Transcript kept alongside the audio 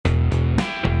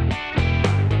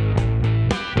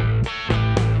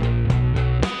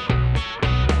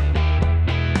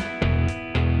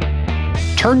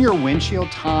Turn your windshield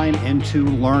time into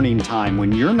learning time.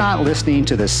 When you're not listening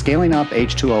to the Scaling Up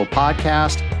H2O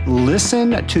podcast,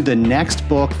 listen to the next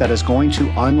book that is going to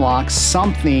unlock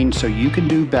something so you can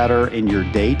do better in your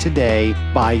day-to-day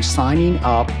by signing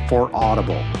up for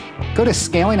Audible. Go to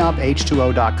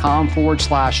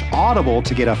scalinguph2o.com/audible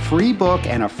to get a free book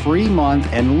and a free month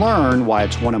and learn why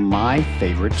it's one of my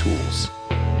favorite tools.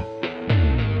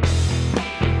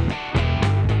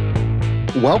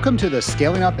 Welcome to the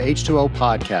Scaling Up H2O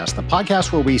podcast, the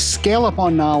podcast where we scale up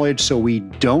on knowledge so we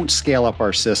don't scale up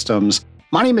our systems.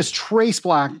 My name is Trace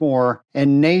Blackmore,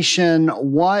 and Nation,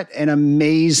 what an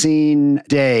amazing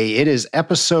day. It is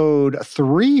episode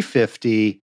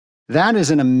 350. That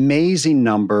is an amazing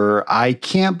number. I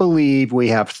can't believe we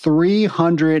have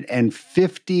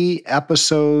 350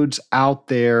 episodes out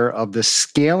there of the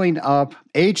Scaling Up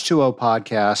H2O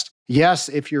podcast. Yes,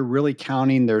 if you're really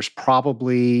counting, there's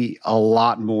probably a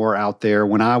lot more out there.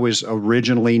 When I was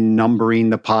originally numbering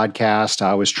the podcast,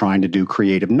 I was trying to do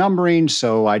creative numbering.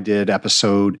 So I did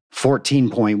episode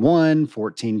 14.1,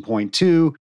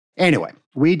 14.2. Anyway,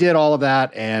 we did all of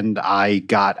that and I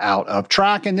got out of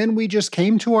track. And then we just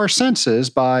came to our senses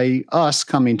by us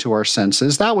coming to our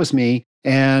senses. That was me.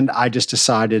 And I just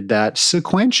decided that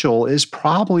sequential is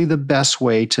probably the best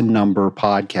way to number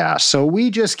podcasts. So we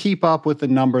just keep up with the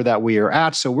number that we are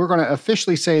at. So we're going to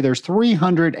officially say there's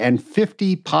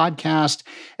 350 podcast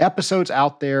episodes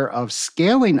out there of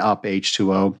Scaling Up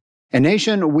H2O. And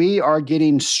Nation, we are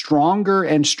getting stronger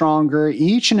and stronger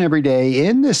each and every day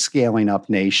in this Scaling Up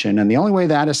Nation. And the only way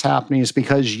that is happening is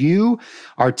because you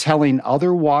are telling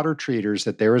other water treaters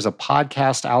that there is a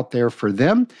podcast out there for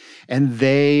them, and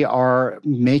they are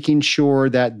making sure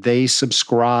that they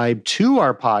subscribe to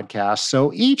our podcast.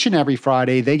 So each and every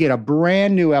Friday, they get a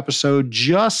brand new episode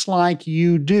just like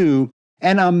you do.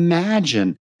 And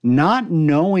imagine not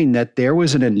knowing that there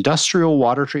was an industrial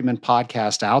water treatment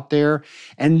podcast out there,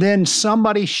 and then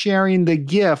somebody sharing the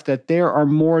gift that there are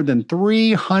more than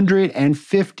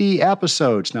 350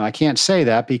 episodes. Now, I can't say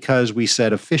that because we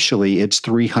said officially it's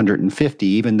 350,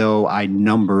 even though I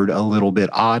numbered a little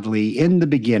bit oddly in the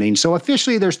beginning. So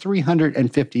officially there's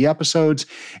 350 episodes.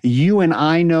 You and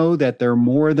I know that there are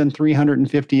more than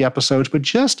 350 episodes, but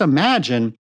just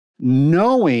imagine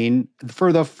knowing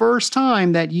for the first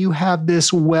time that you have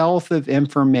this wealth of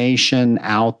information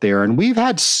out there. And we've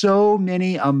had so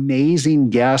many amazing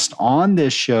guests on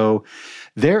this show.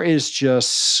 There is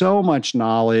just so much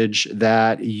knowledge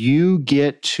that you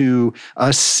get to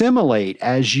assimilate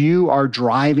as you are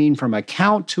driving from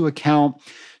account to account,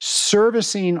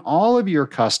 servicing all of your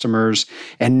customers,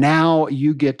 and now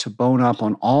you get to bone up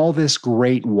on all this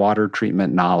great water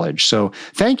treatment knowledge. So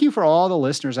thank you for all the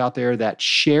listeners out there that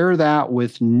share that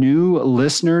with new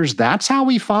listeners. That's how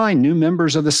we find new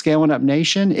members of the Scaling Up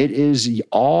Nation. It is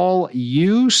all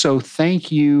you, so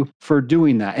thank you for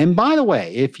doing that. And by the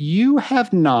way, if you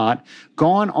have not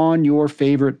gone on your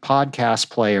favorite podcast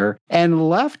player and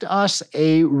left us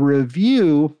a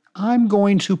review, I'm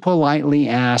going to politely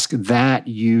ask that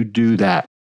you do that.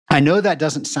 I know that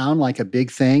doesn't sound like a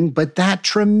big thing, but that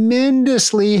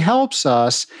tremendously helps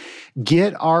us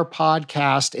get our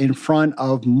podcast in front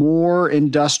of more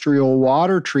industrial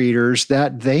water treaters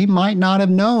that they might not have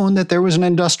known that there was an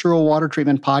industrial water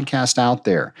treatment podcast out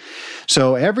there.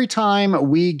 So every time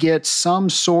we get some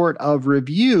sort of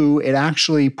review, it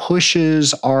actually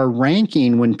pushes our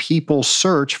ranking when people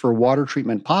search for water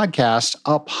treatment podcasts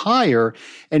up higher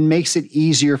and makes it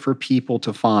easier for people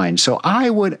to find. So I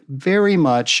would very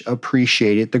much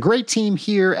appreciate it. The great team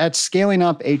here at Scaling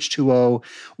Up H2O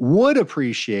would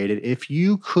appreciate it if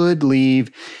you could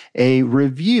leave a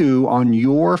review on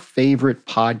your favorite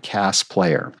podcast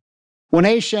player. Well,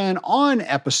 Nation, on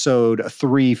episode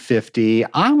 350,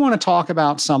 I want to talk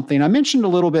about something I mentioned a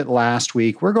little bit last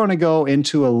week. We're going to go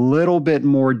into a little bit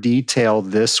more detail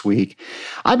this week.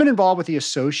 I've been involved with the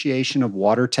Association of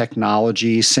Water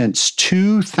Technology since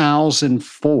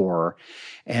 2004.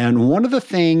 And one of the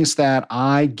things that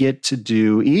I get to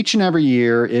do each and every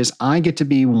year is I get to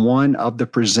be one of the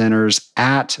presenters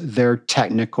at their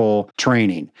technical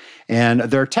training. And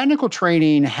their technical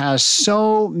training has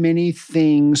so many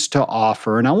things to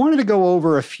offer. And I wanted to go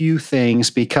over a few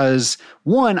things because,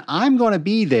 one, I'm going to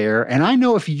be there. And I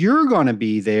know if you're going to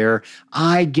be there,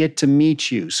 I get to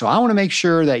meet you. So I want to make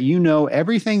sure that you know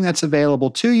everything that's available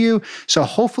to you. So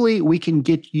hopefully we can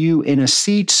get you in a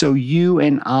seat so you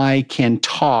and I can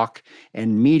talk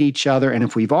and meet each other. And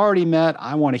if we've already met,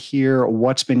 I want to hear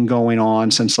what's been going on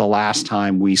since the last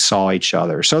time we saw each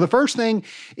other. So the first thing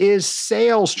is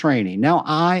sales training. Now,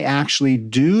 I actually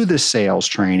do the sales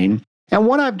training. And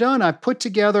what I've done, I've put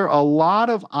together a lot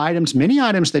of items, many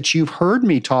items that you've heard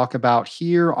me talk about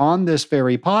here on this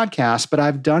very podcast, but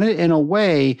I've done it in a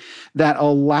way that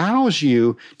allows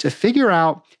you to figure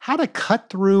out how to cut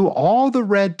through all the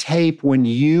red tape when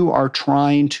you are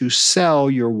trying to sell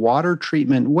your water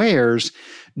treatment wares,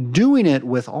 doing it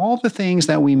with all the things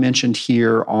that we mentioned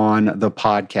here on the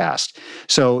podcast.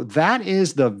 So that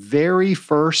is the very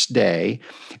first day.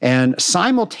 And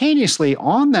simultaneously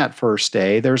on that first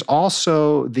day, there's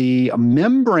also the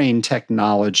membrane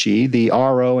technology, the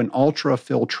RO and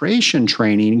ultrafiltration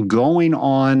training going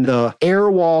on the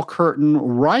air wall curtain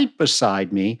right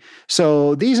beside me.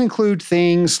 So these include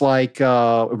things like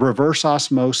reverse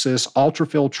osmosis,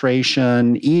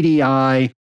 ultrafiltration,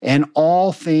 EDI, and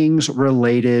all things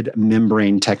related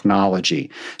membrane technology.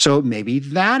 So maybe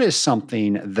that is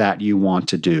something that you want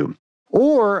to do.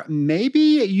 Or maybe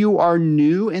you are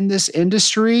new in this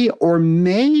industry, or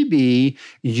maybe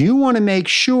you want to make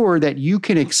sure that you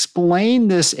can explain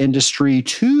this industry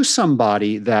to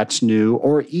somebody that's new,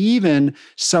 or even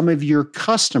some of your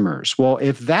customers. Well,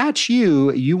 if that's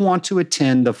you, you want to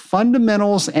attend the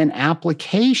Fundamentals and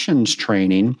Applications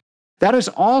training. That is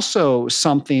also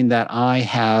something that I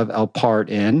have a part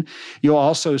in. You'll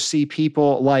also see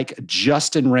people like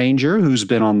Justin Ranger, who's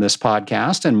been on this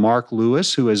podcast, and Mark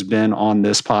Lewis, who has been on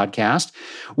this podcast.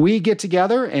 We get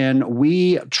together and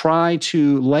we try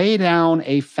to lay down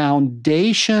a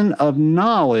foundation of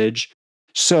knowledge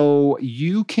so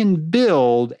you can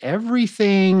build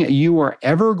everything you are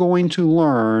ever going to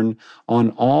learn on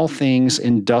all things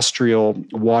industrial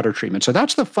water treatment. So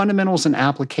that's the Fundamentals and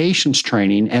Applications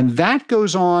training, and that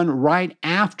goes on right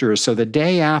after, so the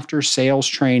day after sales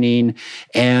training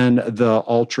and the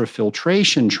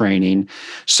ultrafiltration training.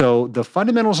 So the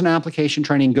Fundamentals and Application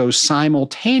training goes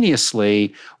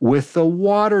simultaneously with the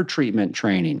water treatment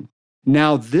training.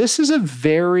 Now, this is a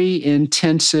very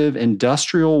intensive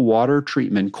industrial water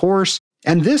treatment course,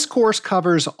 and this course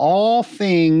covers all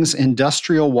things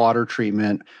industrial water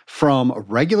treatment, from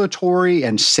regulatory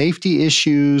and safety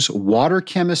issues, water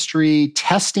chemistry,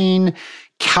 testing,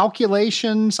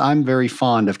 calculations. I'm very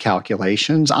fond of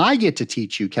calculations. I get to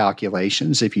teach you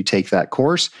calculations if you take that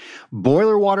course.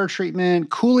 Boiler water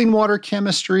treatment, cooling water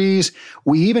chemistries.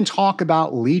 We even talk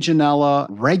about Legionella,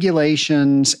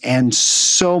 regulations, and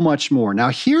so much more. Now,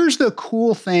 here's the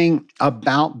cool thing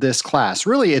about this class.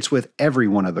 Really, it's with every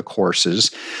one of the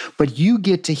courses, but you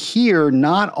get to hear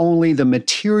not only the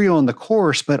material in the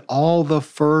course, but all the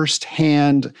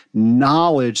firsthand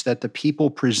knowledge that the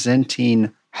people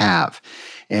presenting have.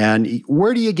 And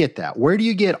where do you get that? Where do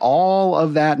you get all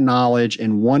of that knowledge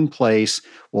in one place?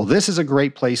 Well, this is a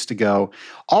great place to go.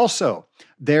 Also,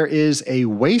 there is a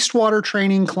wastewater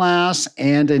training class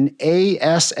and an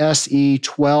ASSE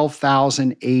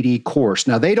 12,080 course.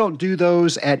 Now, they don't do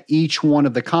those at each one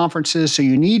of the conferences, so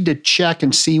you need to check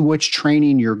and see which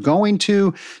training you're going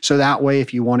to. So that way,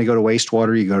 if you want to go to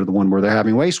wastewater, you go to the one where they're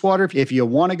having wastewater. If you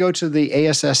want to go to the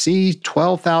ASSE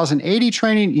 12,080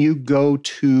 training, you go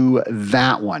to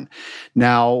that one.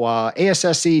 Now,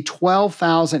 ASSE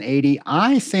 12,080,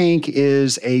 I think,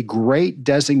 is a great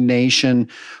designation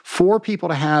for people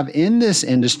to have in this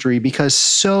industry, because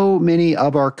so many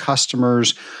of our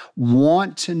customers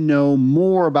want to know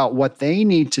more about what they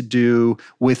need to do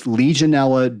with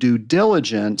Legionella due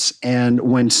diligence. And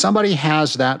when somebody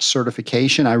has that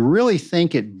certification, I really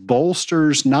think it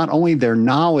bolsters not only their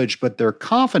knowledge, but their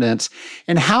confidence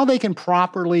in how they can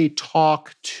properly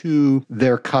talk to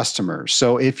their customers.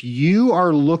 So if you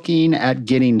are looking at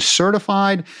getting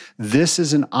certified, this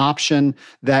is an option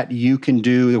that you can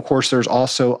do. Of course, there's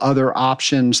also other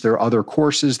options. There are other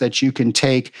courses that you can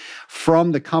take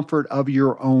from the comfort of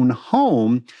your own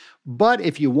home. But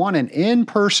if you want an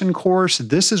in-person course,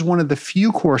 this is one of the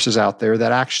few courses out there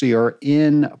that actually are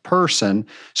in person.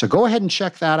 So go ahead and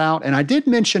check that out. And I did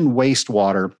mention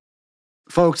wastewater.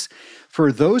 Folks,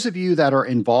 for those of you that are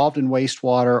involved in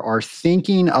wastewater, are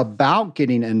thinking about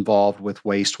getting involved with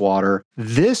wastewater,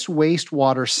 this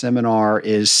wastewater seminar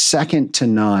is second to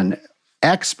none.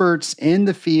 Experts in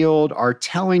the field are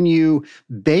telling you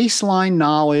baseline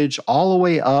knowledge all the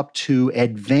way up to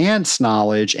advanced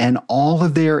knowledge, and all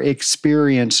of their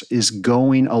experience is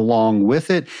going along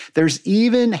with it. There's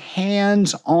even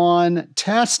hands-on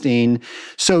testing,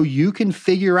 so you can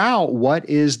figure out what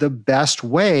is the best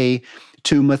way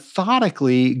to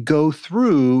methodically go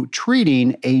through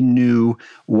treating a new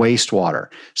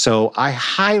wastewater. So I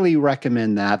highly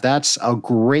recommend that. That's a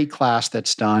great class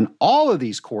that's done. All of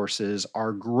these courses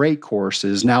are great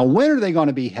courses. Now, when are they going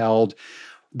to be held?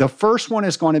 The first one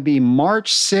is going to be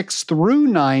March 6th through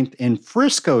 9th in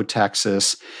Frisco,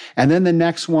 Texas. And then the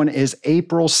next one is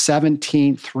April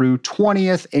 17th through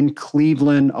 20th in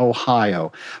Cleveland,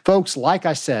 Ohio. Folks, like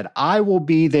I said, I will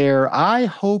be there. I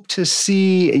hope to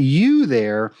see you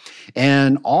there.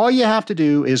 And all you have to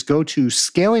do is go to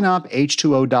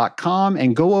scalinguph2o.com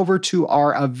and go over to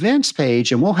our events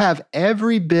page, and we'll have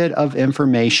every bit of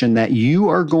information that you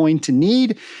are going to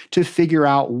need to figure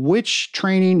out which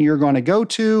training you're going to go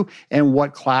to and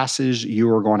what classes you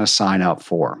are going to sign up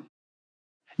for.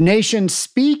 Nation,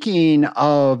 speaking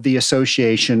of the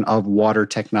Association of Water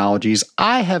Technologies,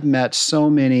 I have met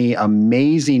so many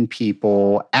amazing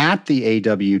people at the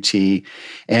AWT,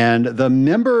 and the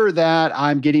member that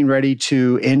I'm getting ready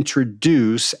to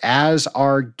introduce as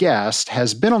our guest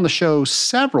has been on the show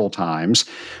several times,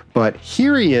 but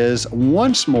here he is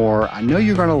once more. I know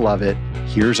you're going to love it.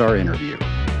 Here's our interview.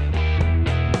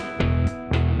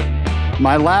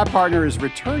 My lab partner is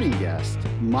returning guest,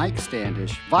 Mike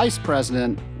Standish, Vice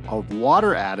President of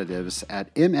Water Additives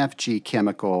at MFG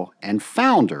Chemical and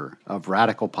founder of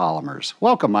Radical Polymers.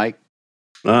 Welcome, Mike.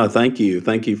 Thank you.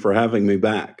 Thank you for having me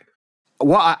back.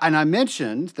 Well, and I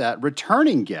mentioned that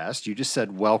returning guest, you just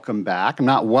said welcome back. I'm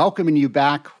not welcoming you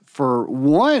back for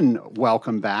one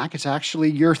welcome back. It's actually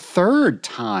your third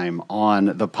time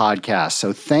on the podcast.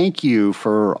 So thank you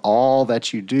for all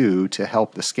that you do to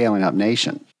help the Scaling Up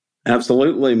Nation.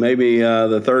 Absolutely. Maybe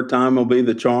the third time will be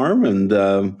the charm, and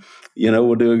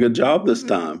we'll do a good job this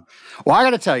time. Well, I got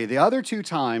to tell you, the other two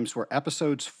times were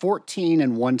episodes 14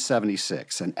 and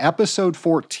 176. And episode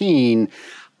 14,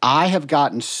 I have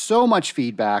gotten so much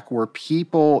feedback where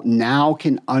people now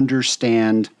can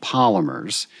understand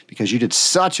polymers because you did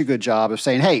such a good job of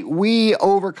saying, hey, we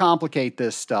overcomplicate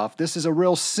this stuff. This is a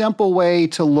real simple way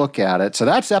to look at it. So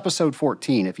that's episode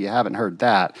 14, if you haven't heard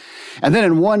that. And then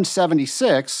in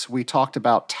 176, we talked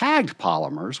about tagged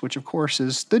polymers, which of course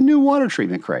is the new water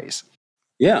treatment craze.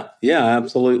 Yeah,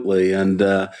 absolutely. And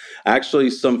actually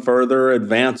some further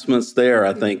advancements there,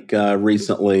 I think,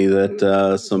 recently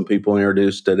that some people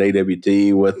introduced at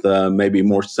AWT with maybe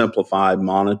more simplified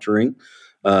monitoring.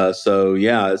 It's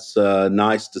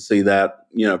nice to see that,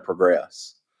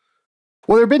 progress.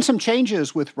 Well, there have been some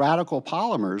changes with Radical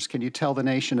Polymers. Can you tell the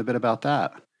nation a bit about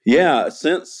that? Yeah,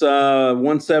 since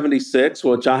 176,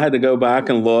 which I had to go back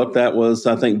and look, that was,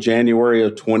 I think, January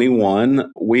of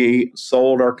 21, we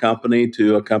sold our company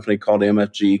to a company called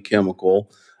MFG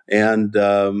Chemical. And,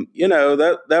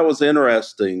 that was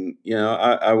interesting.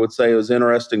 I would say it was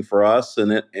interesting for us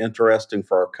and interesting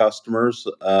for our customers.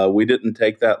 We didn't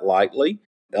take that lightly.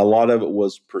 A lot of it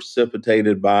was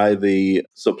precipitated by the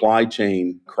supply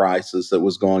chain crisis that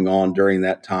was going on during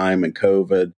that time and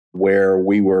COVID, where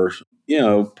we were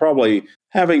probably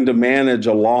having to manage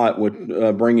a lot with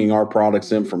bringing our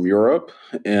products in from Europe.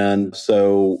 And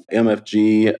so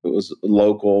MFG was a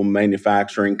local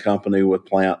manufacturing company with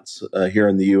plants here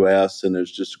in the U.S., and it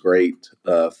was just a great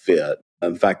fit.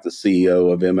 In fact, the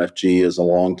CEO of MFG is a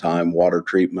longtime water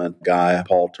treatment guy,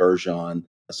 Paul Turgeon.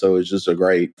 So it's just a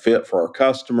great fit for our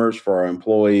customers, for our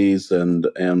employees, and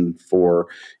for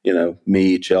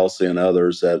me, Chelsea, and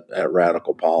others at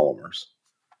Radical Polymers.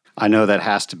 I know that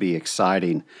has to be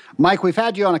exciting. Mike, we've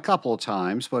had you on a couple of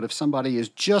times, but if somebody is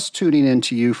just tuning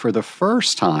into you for the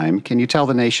first time, can you tell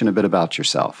the nation a bit about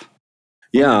yourself?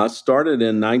 Yeah, I started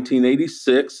in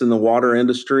 1986 in the water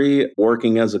industry,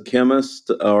 working as a chemist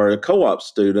or a co-op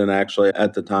student, actually,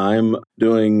 at the time,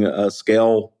 doing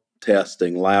scale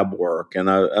testing, lab work. And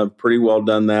I've pretty well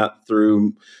done that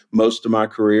through most of my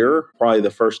career, probably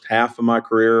the first half of my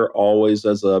career, always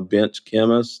as a bench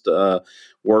chemist,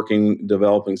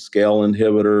 developing scale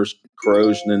inhibitors,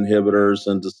 corrosion inhibitors,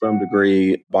 and to some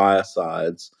degree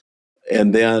biocides.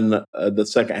 And then the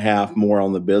second half more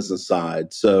on the business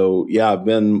side. So, I've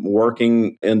been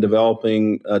working and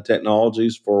developing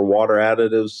technologies for water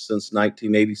additives since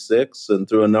 1986 and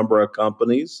through a number of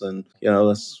companies. And,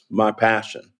 that's my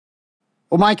passion.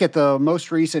 Well, Mike, at the most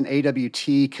recent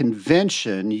AWT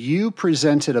convention, you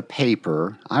presented a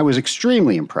paper. I was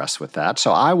extremely impressed with that.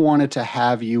 So I wanted to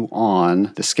have you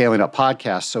on the Scaling Up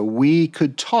podcast so we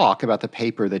could talk about the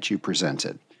paper that you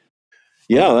presented.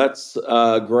 Yeah, that's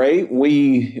great.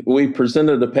 We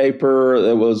presented a paper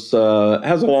that was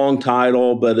has a long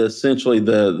title, but essentially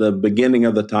the beginning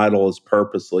of the title is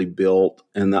purposely built,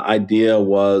 and the idea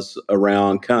was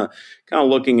around kind of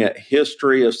looking at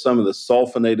history of some of the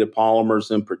sulfonated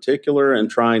polymers in particular, and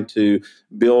trying to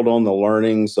build on the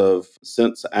learnings of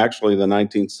since actually the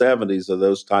 1970s of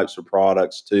those types of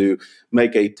products to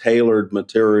make a tailored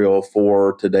material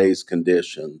for today's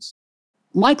conditions.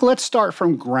 Mike, let's start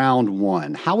from ground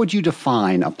one. How would you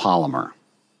define a polymer?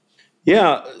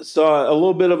 Yeah, so a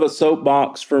little bit of a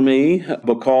soapbox for me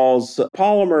because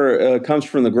polymer comes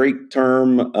from the Greek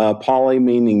term poly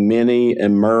meaning many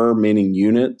and mer meaning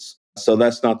units. So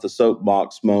that's not the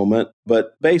soapbox moment.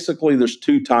 But basically, there's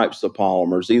two types of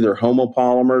polymers, either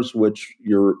homopolymers, which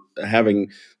you're having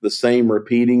the same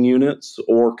repeating units,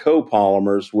 or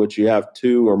copolymers, which you have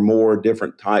two or more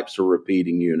different types of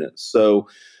repeating units. So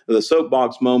the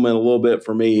soapbox moment a little bit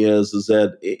for me is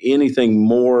that anything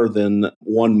more than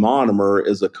one monomer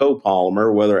is a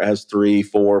copolymer, whether it has 3,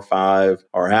 4, 5,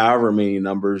 or however many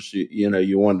numbers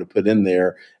you wanted to put in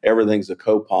there. Everything's a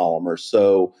copolymer.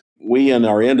 So we in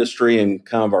our industry and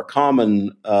kind of our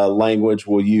common language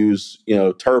will use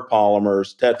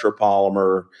terpolymers,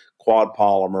 tetrapolymer, quad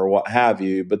polymer, what have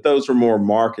you. But those are more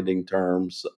marketing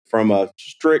terms. From a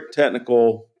strict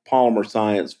technical polymer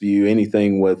science view,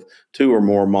 anything with two or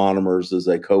more monomers is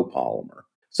a copolymer.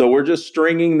 So we're just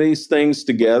stringing these things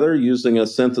together using a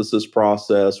synthesis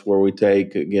process where we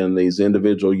take, again, these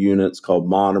individual units called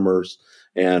monomers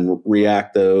and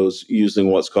react those using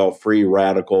what's called free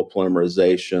radical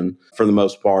polymerization. For the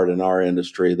most part in our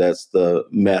industry, that's the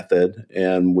method.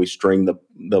 And we string the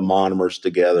monomers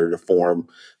together to form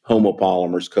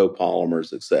homopolymers,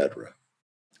 copolymers, etc.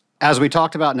 As we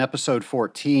talked about in episode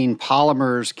 14,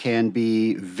 polymers can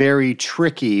be very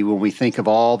tricky when we think of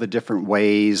all the different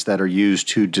ways that are used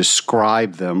to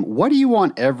describe them. What do you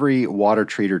want every water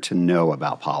treater to know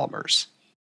about polymers?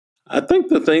 I think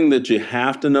the thing that you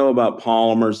have to know about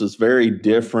polymers is very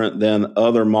different than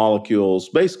other molecules.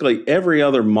 Basically, every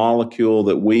other molecule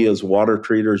that we as water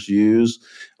treaters use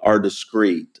are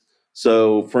discrete.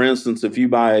 So, for instance, if you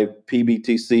buy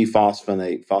PBTC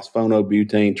phosphonate,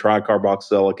 phosphonobutane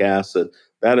tricarboxylic acid,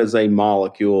 that is a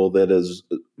molecule that is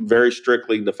very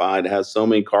strictly defined. It has so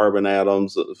many carbon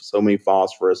atoms, so many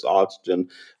phosphorus, oxygen,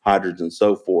 hydrogen,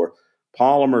 so forth.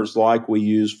 Polymers like we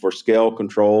use for scale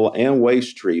control and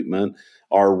waste treatment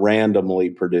are randomly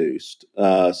produced.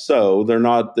 So they're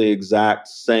not the exact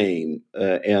same.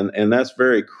 And that's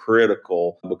very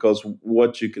critical because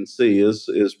what you can see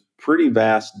is pretty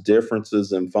vast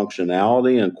differences in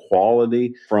functionality and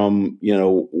quality from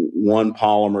one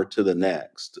polymer to the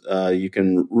next. You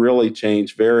can really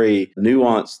change very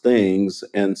nuanced things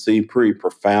and see pretty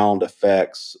profound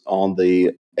effects on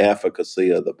the efficacy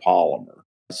of the polymer.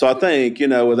 So I think,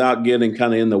 without getting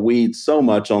kind of in the weeds so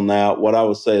much on that, what I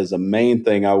would say is the main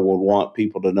thing I would want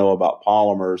people to know about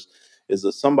polymers is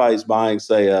that somebody's buying,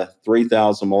 say, a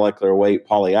 3,000 molecular weight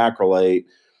polyacrylate.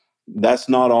 That's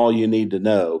not all you need to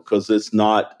know because it's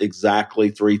not exactly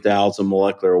 3,000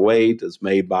 molecular weight. It's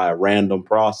made by a random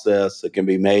process. It can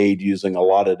be made using a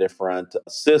lot of different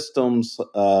systems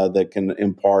that can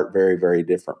impart very, very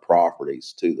different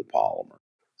properties to the polymer.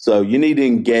 So you need to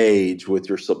engage with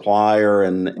your supplier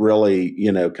and really,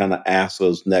 kind of ask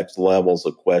those next levels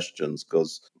of questions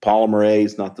because polymer A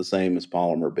is not the same as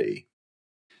polymer B.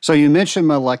 So you mentioned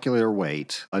molecular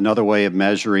weight. Another way of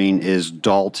measuring is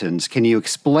Daltons. Can you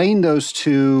explain those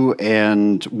two?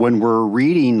 And when we're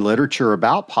reading literature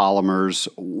about polymers,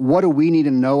 what do we need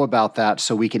to know about that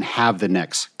so we can have the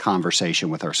next conversation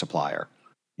with our supplier?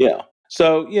 Yeah.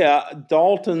 So,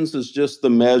 Dalton's is just the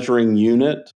measuring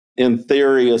unit. In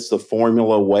theory, it's the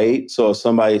formula weight. So, if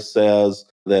somebody says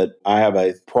that I have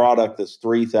a product that's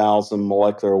 3,000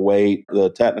 molecular weight,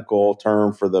 the technical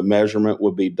term for the measurement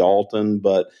would be Dalton,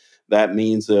 but that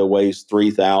means that it weighs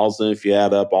 3,000. If you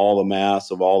add up all the mass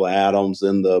of all the atoms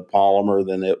in the polymer,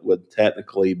 then it would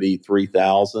technically be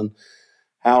 3,000.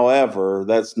 However,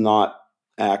 that's not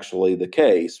actually the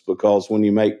case because when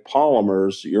you make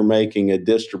polymers, you're making a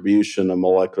distribution of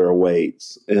molecular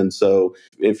weights. And so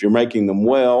if you're making them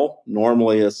well,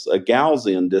 normally it's a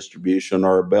Gaussian distribution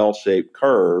or a bell shaped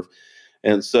curve.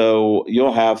 And so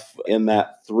you'll have in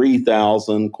that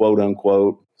 3,000, quote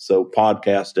unquote, so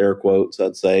podcast air quotes,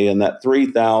 I'd say, and that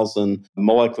 3,000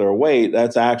 molecular weight,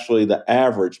 that's actually the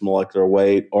average molecular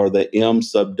weight, or the M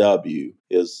sub W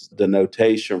is the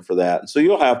notation for that. So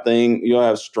you'll have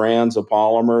strands of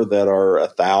polymer that are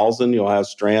 1,000, you'll have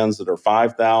strands that are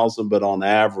 5,000, but on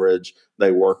average,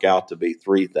 they work out to be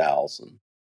 3,000.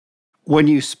 When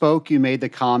you spoke, you made the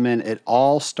comment, it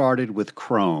all started with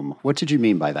chrome. What did you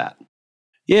mean by that?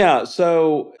 Yeah,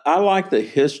 so I like the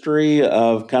history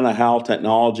of kind of how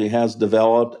technology has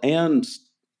developed and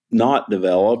not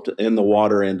developed in the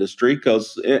water industry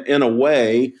because, in a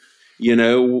way, you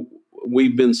know,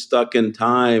 we've been stuck in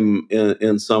time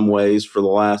in some ways for the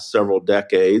last several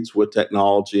decades with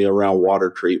technology around water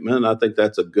treatment. I think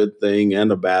that's a good thing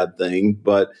and a bad thing,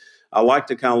 but I like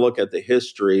to kind of look at the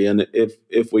history. And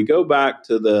if we go back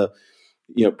to the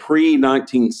pre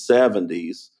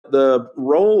 1970s, The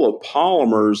role of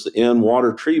polymers in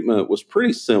water treatment was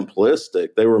pretty simplistic.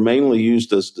 They were mainly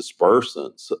used as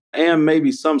dispersants and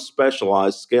maybe some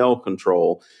specialized scale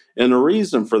control. And the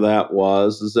reason for that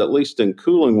is at least in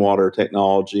cooling water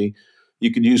technology,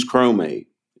 you could use chromate.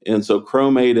 And so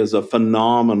chromate is a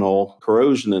phenomenal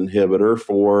corrosion inhibitor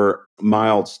for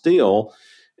mild steel.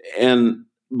 And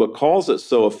because it's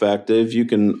so effective, you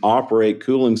can operate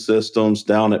cooling systems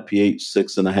down at pH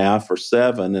 6.5 or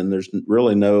 7, and there's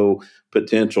really no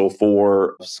potential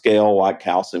for scale like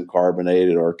calcium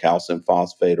carbonate or calcium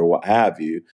phosphate or what have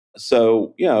you.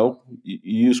 So, you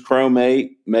use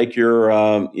chromate, make your,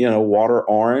 water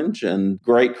orange, and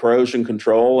great corrosion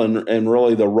control. And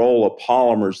really the role of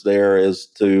polymers there is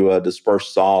to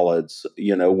disperse solids,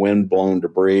 wind blown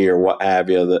debris or what have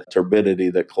you, the turbidity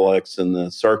that collects in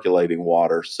the circulating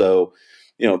water. So,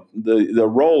 the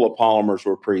role of polymers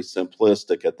were pretty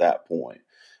simplistic at that point.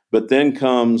 But then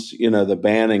comes, the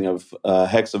banning of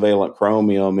hexavalent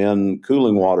chromium in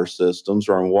cooling water systems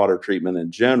or in water treatment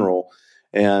in general.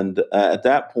 And at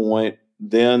that point,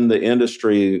 then the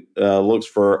industry looks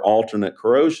for alternate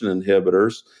corrosion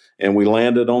inhibitors. And we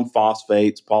landed on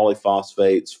phosphates,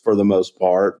 polyphosphates for the most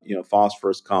part,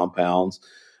 phosphorus compounds.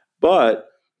 But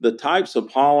the types of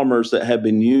polymers that have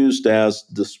been used as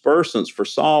dispersants for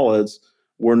solids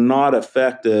were not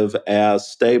effective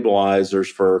as stabilizers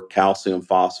for calcium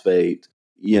phosphate,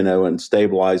 and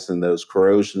stabilizing those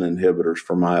corrosion inhibitors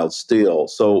for mild steel.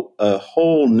 So a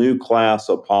whole new class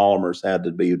of polymers had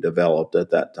to be developed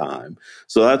at that time.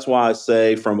 So that's why I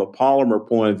say from a polymer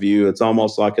point of view, it's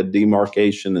almost like a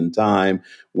demarcation in time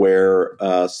where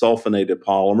sulfonated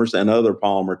polymers and other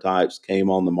polymer types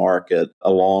came on the market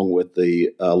along with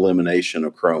the elimination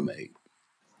of chromate.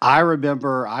 I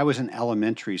remember I was in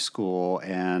elementary school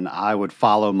and I would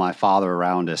follow my father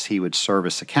around as he would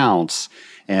service accounts.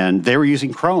 And they were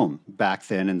using chrome back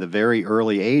then in the very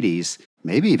early 80s,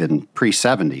 maybe even pre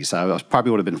 70s.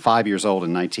 Probably would have been 5 years old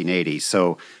in 1980.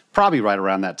 So probably right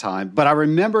around that time. But I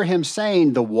remember him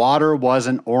saying the water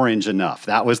wasn't orange enough.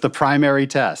 That was the primary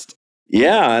test.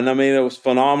 Yeah, and I mean, it was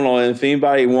phenomenal. And if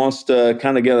anybody wants to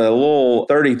kind of get a little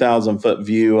 30,000 foot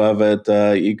view of it,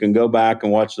 you can go back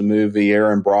and watch the movie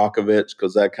Aaron Brockovich,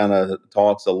 because that kind of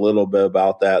talks a little bit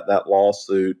about that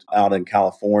lawsuit out in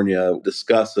California,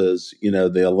 discusses,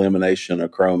 the elimination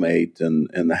of chromate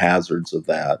and the hazards of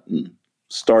that, and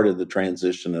started the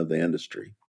transition of the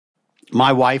industry.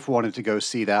 My wife wanted to go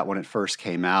see that when it first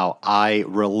came out. I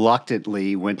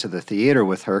reluctantly went to the theater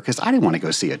with her because I didn't want to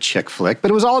go see a chick flick,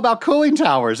 but it was all about cooling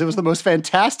towers. It was the most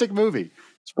fantastic movie.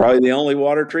 It's probably the only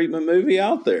water treatment movie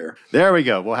out there. There we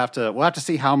go. We'll have to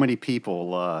see how many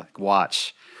people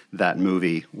watch that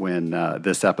movie when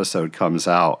this episode comes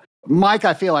out. Mike,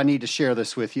 I feel I need to share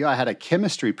this with you. I had a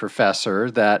chemistry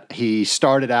professor that he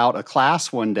started out a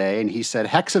class one day and he said,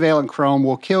 hexavalent chrome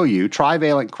will kill you.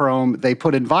 Trivalent chrome, they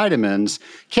put in vitamins.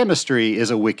 Chemistry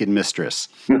is a wicked mistress.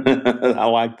 I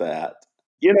like that.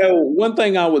 One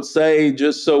thing I would say,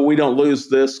 just so we don't lose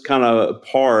this kind of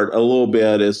part a little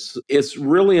bit, is it's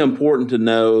really important to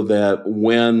know that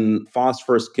when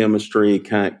phosphorus chemistry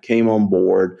came on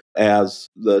board as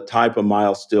the type of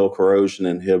mild steel corrosion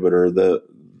inhibitor,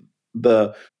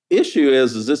 the issue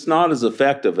is it's not as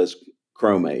effective as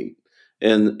chromate.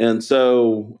 And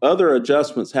so other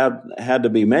adjustments had to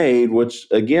be made, which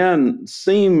again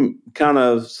seem kind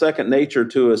of second nature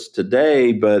to us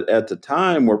today, but at the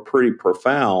time were pretty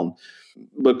profound.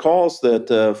 Because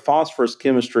that phosphorus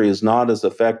chemistry is not as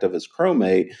effective as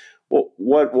chromate,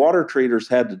 what water treaters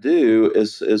had to do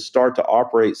is start to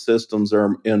operate systems that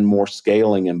are in more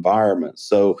scaling environments.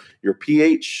 So your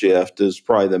pH shift is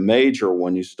probably the major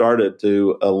one. You started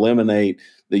to eliminate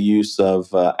the use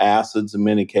of acids in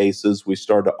many cases. We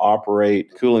started to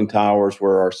operate cooling towers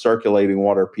where our circulating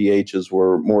water pHs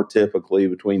were more typically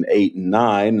between 8 and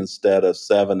 9 instead of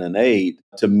 7 and 8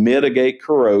 to mitigate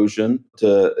corrosion,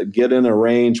 to get in a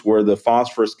range where the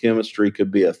phosphorus chemistry could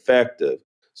be effective.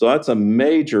 So that's a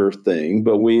major thing,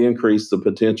 but we increased the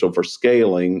potential for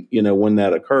scaling, when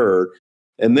that occurred.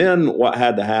 And then what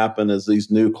had to happen is these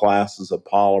new classes of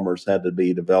polymers had to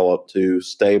be developed to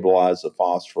stabilize the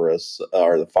phosphorus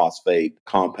or the phosphate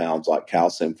compounds like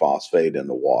calcium phosphate in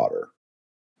the water.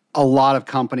 A lot of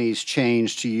companies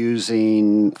changed to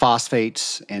using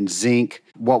phosphates and zinc.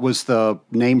 What was the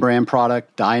name brand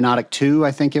product? Dianotic 2,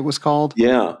 I think it was called?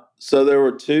 Yeah. So there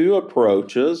were two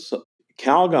approaches.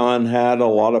 Calgon had a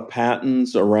lot of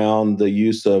patents around the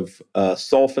use of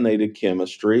sulfonated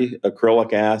chemistry,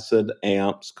 acrylic acid,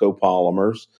 amps,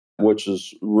 copolymers, which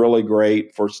is really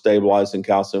great for stabilizing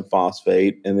calcium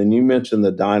phosphate. And then you mentioned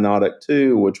the Dianotic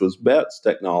 2, which was Betz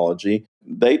technology.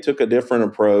 They took a different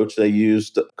approach. They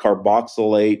used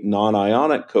carboxylate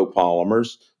non-ionic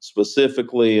copolymers,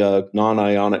 specifically a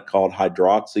non-ionic called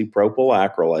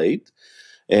hydroxypropylacrylate.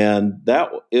 And that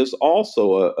is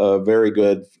also a very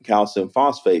good calcium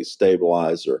phosphate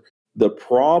stabilizer. The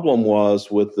problem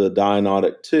was with the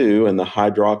dianotic 2 and the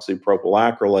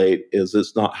hydroxypropylacrylate is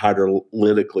it's not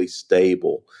hydrolytically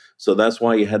stable. So that's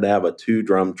why you had to have a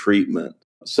 2-drum treatment.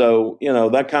 So,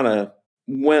 that kind of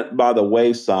went by the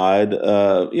wayside,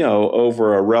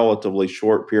 over a relatively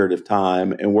short period of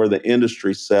time. And where the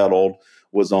industry settled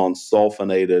was on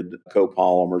sulfonated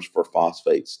copolymers for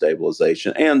phosphate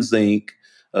stabilization and zinc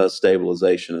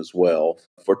stabilization as well.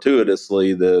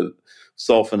 Fortuitously, the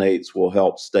sulfonates will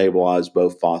help stabilize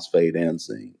both phosphate and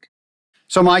zinc.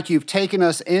 So, Mike, you've taken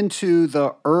us into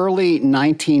the early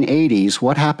 1980s.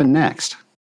 What happened next?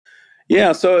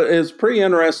 Yeah, so it's pretty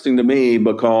interesting to me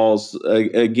because,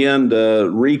 again, to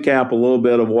recap a little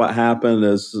bit of what happened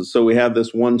is, so we have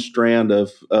this one strand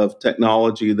of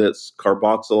technology that's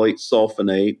carboxylate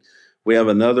sulfonate. We have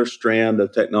another strand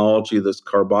of technology that's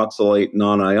carboxylate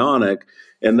non-ionic.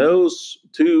 And those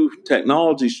two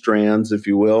technology strands, if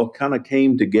you will, kind of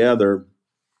came together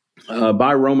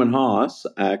by Roman Haas,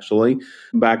 actually,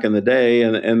 back in the day.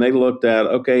 And they looked at,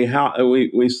 okay, how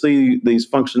we see these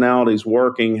functionalities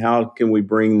working, how can we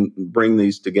bring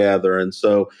these together? And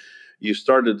so you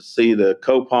started to see the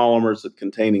copolymers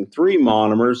containing 3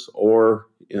 monomers, or,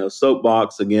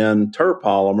 soapbox again,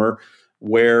 terpolymer,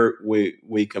 where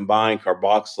we combine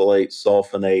carboxylate,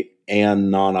 sulfonate,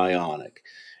 and non-ionic.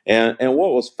 And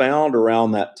what was found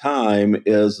around that time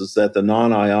is that the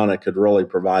non-ionic could really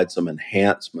provide some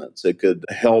enhancements. It could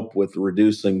help with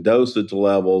reducing dosage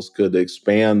levels, could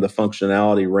expand the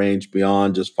functionality range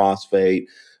beyond just phosphate,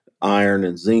 iron,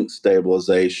 and zinc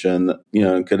stabilization,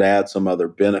 and could add some other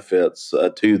benefits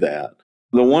to that.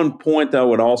 The one point that I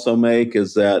would also make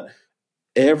is that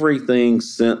everything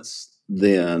since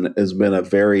then has been a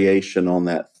variation on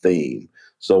that theme.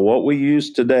 So what we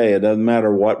use today, it doesn't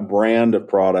matter what brand of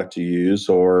product you use,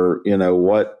 or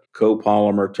what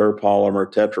copolymer,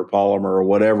 terpolymer, tetrapolymer, or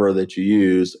whatever that you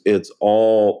use, it's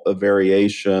all a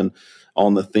variation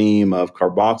on the theme of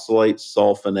carboxylate,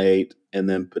 sulfonate, and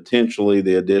then potentially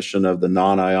the addition of the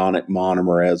non-ionic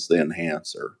monomer as the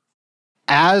enhancer.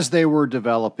 As they were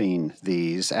developing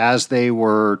these, as they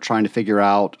were trying to figure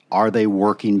out, are they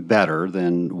working better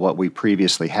than what we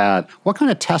previously had, what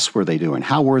kind of tests were they doing?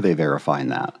 How were they verifying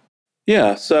that?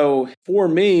 Yeah, so for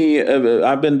me,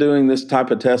 I've been doing this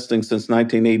type of testing since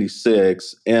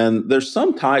 1986, and there's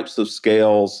some types of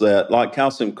scales that, like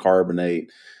calcium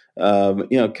carbonate,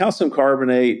 calcium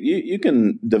carbonate, you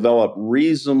can develop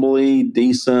reasonably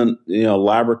decent,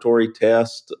 laboratory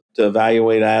tests to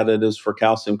evaluate additives for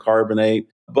calcium carbonate.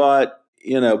 But,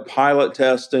 pilot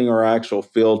testing or actual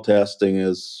field testing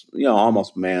is,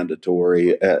 almost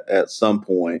mandatory at some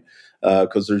point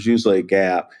because there's usually a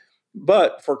gap.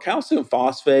 But for calcium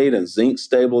phosphate and zinc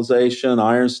stabilization,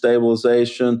 iron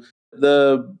stabilization,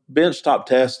 the benchtop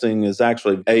testing is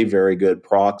actually a very good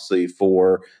proxy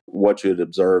for what you'd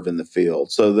observe in the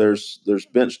field. So there's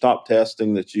benchtop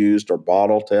testing that's used, or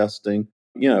bottle testing,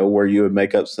 where you would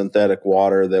make up synthetic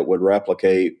water that would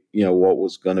replicate, what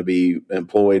was going to be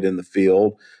employed in the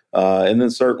field. And then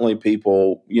certainly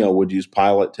people, would use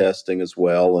pilot testing as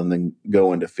well, and then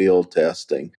go into field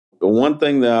testing. The one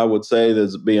thing that I would say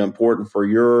that would be important for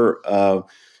your,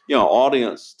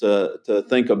 audience to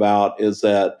think about is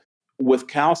that with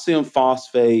calcium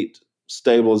phosphate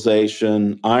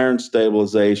stabilization, iron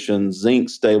stabilization, zinc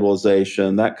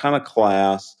stabilization, that kind of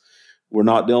class, we're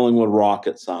not dealing with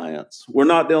rocket science. We're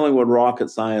not dealing with rocket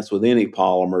science with any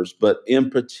polymers, but in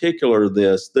particular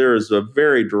there is a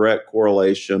very direct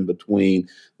correlation between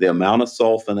the amount of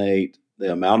sulfonate,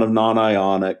 the amount of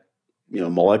non-ionic,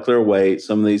 molecular weight,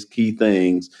 some of these key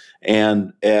things,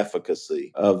 and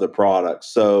efficacy of the product.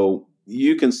 So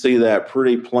you can see that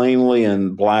pretty plainly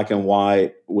in black and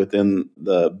white within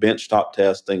the benchtop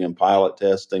testing and pilot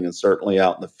testing, and certainly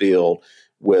out in the field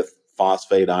with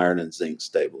phosphate, iron, and zinc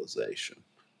stabilization.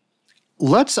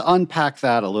 Let's unpack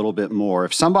that a little bit more.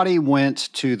 If somebody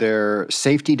went to their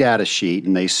safety data sheet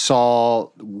and they saw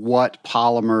what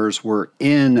polymers were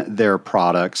in their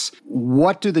products,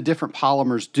 what do the different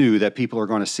polymers do that people are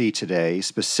going to see today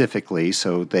specifically,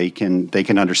 so they can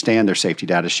understand their safety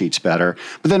data sheets better?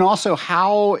 But then also,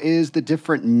 how is the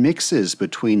different mixes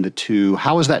between the two,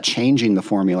 how is that changing the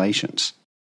formulations?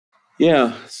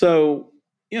 Yeah, so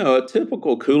a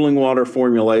typical cooling water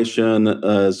formulation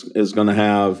is going to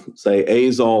have, say,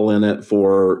 azole in it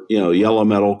for, yellow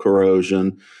metal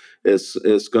corrosion.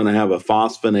 It's going to have a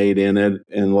phosphonate in it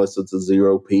unless it's a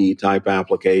 0P type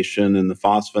application. And the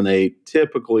phosphonate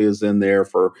typically is in there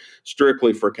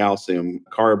strictly for calcium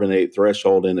carbonate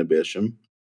threshold inhibition.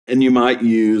 And you might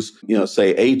use,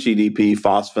 say HEDP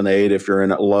phosphonate if you're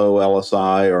in a low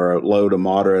LSI or a low to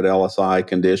moderate LSI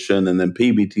condition, and then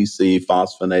PBTC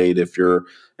phosphonate if you're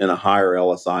in a higher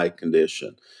LSI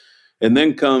condition. And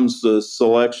then comes the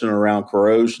selection around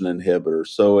corrosion inhibitors.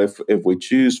 So if we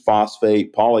choose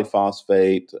phosphate,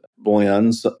 polyphosphate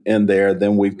blends in there,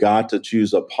 then we've got to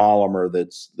choose a polymer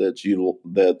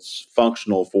that's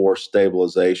functional for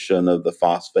stabilization of the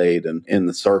phosphate and in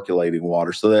the circulating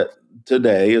water. So that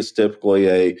today is typically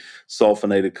a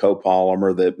sulfonated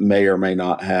copolymer that may or may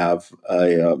not have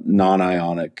a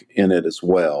non-ionic in it as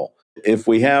well. If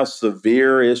we have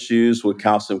severe issues with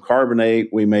calcium carbonate,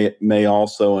 we may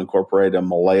also incorporate a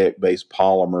maleic-based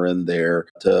polymer in there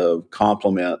to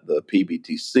complement the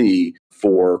PBTC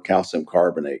for calcium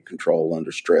carbonate control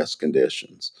under stress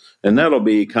conditions. And that'll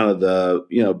be kind of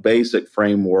the basic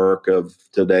framework of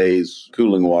today's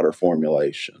cooling water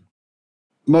formulation.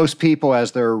 Most people,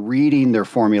 as they're reading their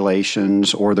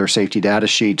formulations or their safety data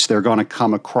sheets, they're going to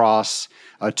come across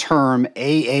a term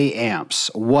AA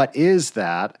amps. What is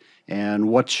that? And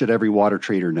what should every water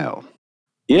treater know?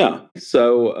 Yeah.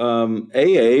 So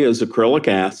AA is acrylic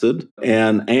acid,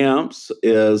 and AMPS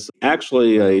is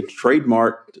actually a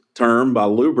trademarked term by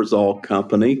Lubrizol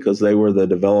Company because they were the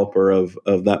developer of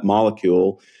that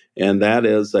molecule. And that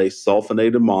is a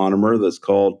sulfonated monomer that's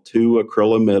called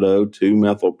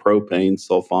 2-acrylamido-2-methylpropane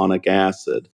sulfonic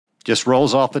acid. Just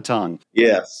rolls off the tongue.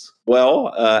 Yes.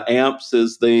 Well, AMPS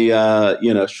is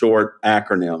the short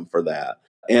acronym for that.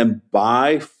 And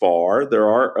by far, there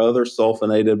are other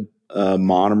sulfonated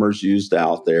monomers used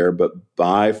out there, but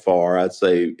by far, I'd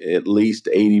say at least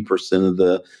 80% of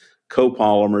the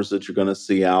copolymers that you're going to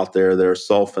see out there that are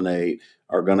sulfonate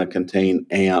are going to contain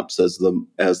AMPS as the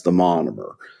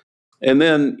monomer. And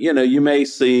then, you may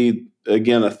see,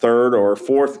 again, a third or a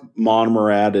fourth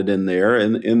monomer added in there.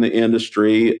 In the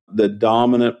industry, the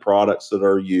dominant products that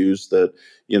are used that,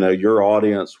 your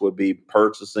audience would be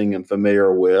purchasing and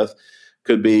familiar with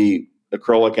could be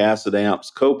acrylic acid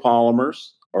amps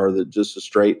copolymers or just a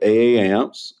straight AA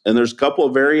amps. And there's a couple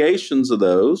of variations of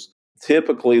those.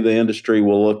 Typically, the industry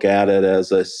will look at it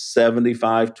as a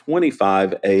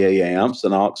 75-25 AA amps,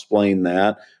 and I'll explain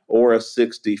that, or a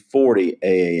 60-40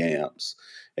 AA amps.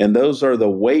 And those are the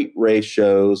weight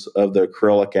ratios of the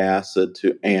acrylic acid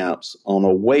to amps on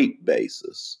a weight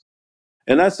basis.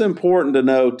 And that's important to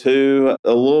know too,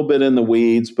 a little bit in the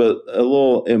weeds, but a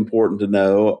little important to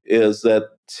know is that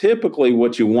typically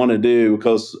what you want to do,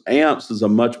 because amps is a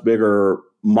much bigger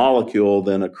molecule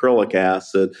than acrylic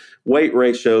acid, weight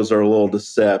ratios are a little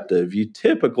deceptive. You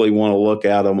typically want to look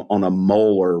at them on a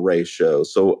molar ratio.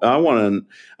 So I don't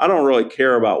really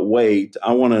care about weight.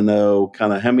 I want to know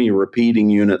kind of how many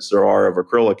repeating units there are of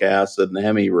acrylic acid and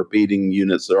how many repeating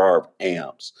units there are of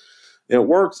amps. It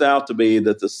works out to be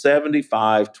that the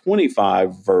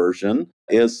 75-25 version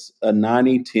is a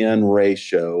 90-10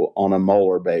 ratio on a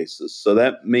molar basis. So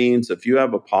that means if you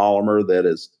have a polymer that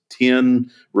is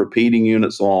 10 repeating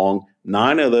units long,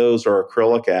 9 of those are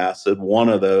acrylic acid, 1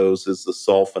 of those is the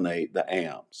sulfonate, the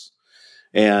amps.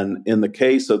 And in the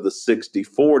case of the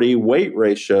 60-40 weight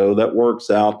ratio, that works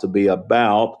out to be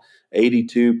about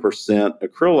 82%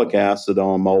 acrylic acid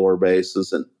on a molar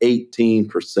basis and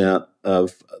 18%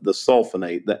 of the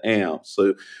sulfonate, the amps.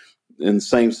 So in the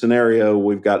same scenario,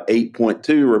 we've got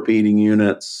 8.2 repeating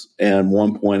units and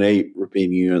 1.8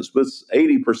 repeating units, but it's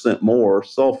 80% more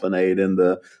sulfonate in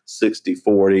the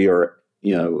 60-40 or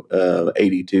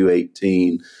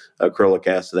 82-18 acrylic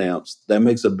acid amps. That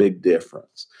makes a big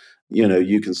difference.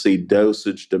 You can see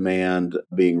dosage demand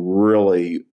being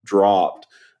really dropped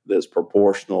that's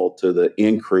proportional to the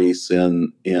increase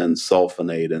in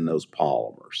sulfonate in those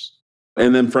polymers.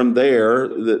 And then from there,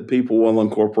 that people will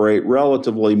incorporate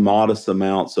relatively modest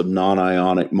amounts of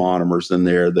non-ionic monomers in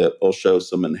there that will show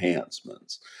some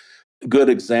enhancements. Good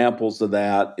examples of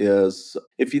that is,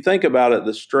 if you think about it,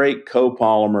 the straight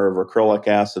copolymer of acrylic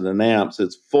acid and amps,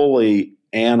 it's fully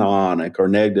anionic or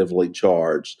negatively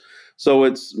charged. So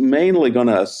it's mainly going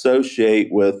to associate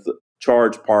with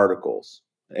charged particles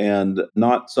and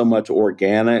not so much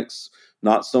organics,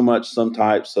 not so much some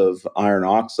types of iron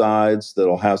oxides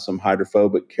that'll have some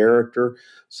hydrophobic character.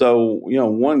 So,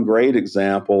 one great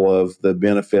example of the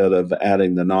benefit of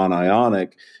adding the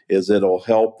non-ionic is it'll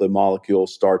help the molecule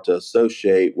start to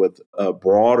associate with a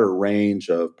broader range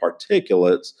of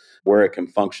particulates where it can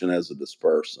function as a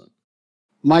dispersant.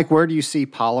 Mike, where do you see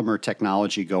polymer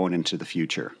technology going into the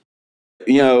future?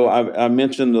 I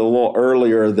mentioned a little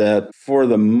earlier that for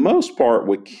the most part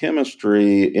with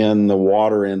chemistry in the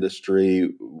water industry,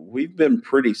 we've been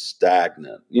pretty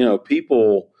stagnant.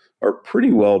 People are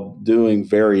pretty well doing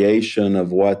variation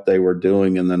of what they were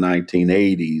doing in the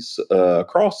 1980s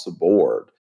across the board.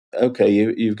 Okay,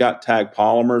 you've got tag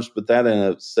polymers, but that in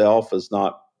itself is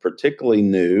not particularly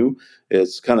new.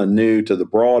 It's kind of new to the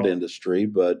broad industry,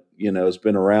 but it's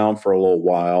been around for a little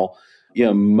while.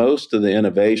 Most of the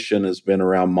innovation has been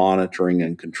around monitoring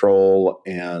and control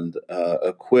and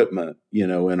equipment,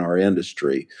 in our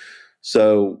industry.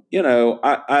 So,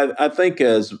 I think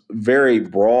as very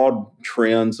broad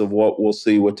trends of what we'll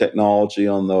see with technology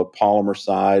on the polymer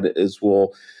side is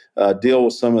we'll deal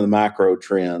with some of the macro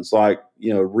trends like,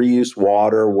 reuse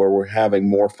water where we're having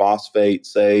more phosphate,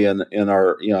 say, in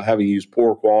our, having used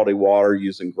poor quality water,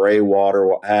 using gray water,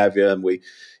 what have you. And we,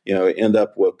 end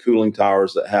up with cooling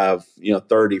towers that have,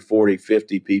 30, 40,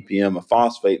 50 ppm of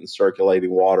phosphate in circulating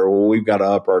water. Well, we've got to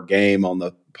up our game on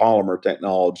the polymer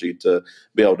technology to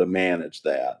be able to manage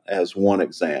that as one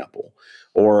example.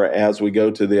 Or as we go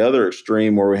to the other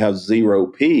extreme where we have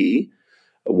 0P,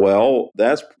 well,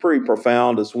 that's pretty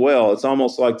profound as well. It's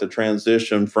almost like the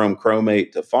transition from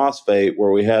chromate to phosphate,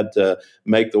 where we had to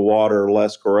make the water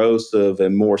less corrosive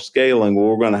and more scaling. Well,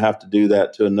 we're going to have to do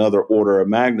that to another order of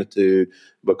magnitude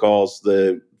because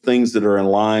the things that are in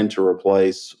line to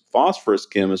replace phosphorus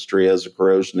chemistry as a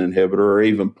corrosion inhibitor are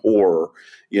even poorer,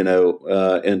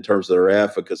 in terms of their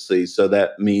efficacy. So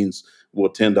that means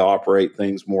we'll tend to operate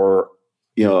things more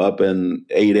up in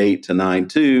 8.8 to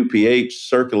 9.2 pH,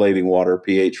 circulating water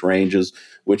pH ranges,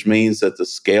 which means that the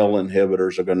scale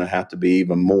inhibitors are going to have to be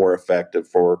even more effective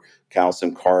for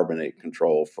calcium carbonate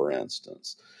control, for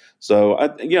instance. So,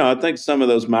 I think some of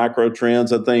those macro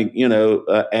trends, I think,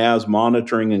 as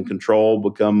monitoring and control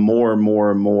become more and more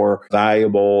and more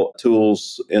valuable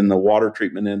tools in the water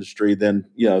treatment industry, then,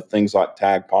 things like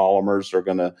tag polymers are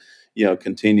going to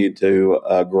continue to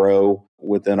grow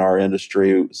within our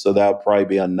industry. So that'll probably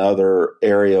be another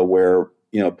area where,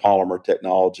 polymer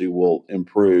technology will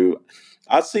improve.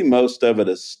 I see most of it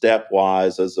as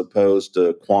stepwise as opposed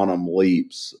to quantum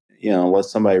leaps, unless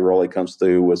somebody really comes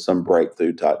through with some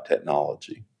breakthrough type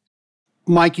technology.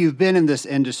 Mike, you've been in this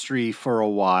industry for a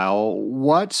while.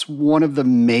 What's one of the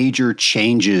major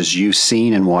changes you've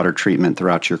seen in water treatment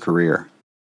throughout your career?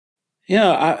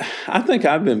 I think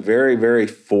I've been very, very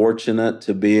fortunate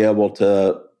to be able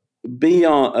to be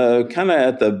on kind of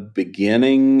at the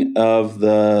beginning of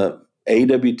the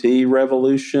AWT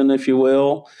revolution, if you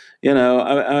will.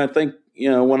 I think,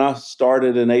 when I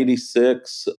started in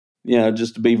 86,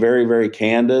 just to be very, very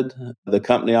candid, the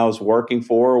company I was working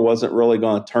for wasn't really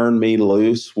going to turn me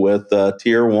loose with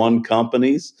tier one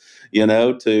companies.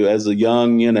 To as a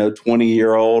young,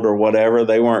 20-year-old or whatever,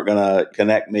 they weren't going to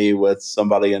connect me with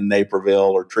somebody in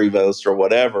Naperville or Trevose or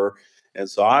whatever. And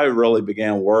so I really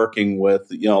began working with,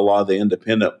 a lot of the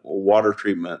independent water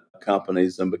treatment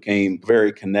companies and became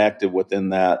very connected within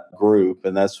that group.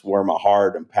 And that's where my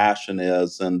heart and passion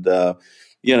is. And, I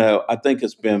think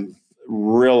it's been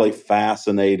really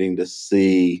fascinating to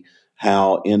see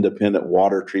how independent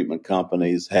water treatment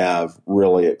companies have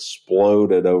really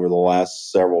exploded over the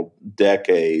last several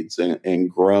decades and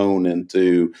grown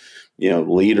into,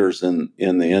 leaders in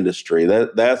the industry.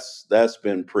 That's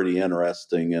been pretty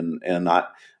interesting, and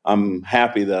I'm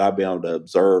happy that I've been able to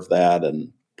observe that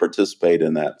and participate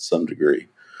in that to some degree.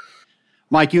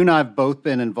 Mike, you and I have both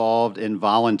been involved in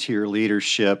volunteer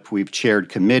leadership. We've chaired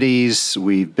committees,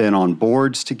 we've been on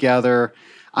boards together.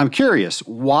 I'm curious,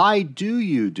 why do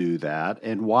you do that,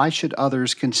 and why should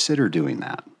others consider doing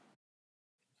that?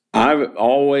 I've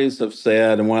always have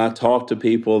said, and when I talk to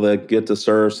people that get to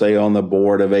serve, say, on the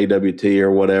board of AWT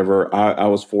or whatever, I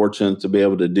was fortunate to be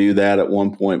able to do that at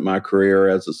one point in my career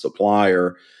as a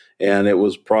supplier. And it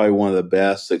was probably one of the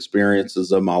best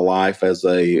experiences of my life as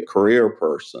a career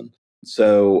person.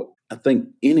 So I think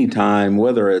anytime,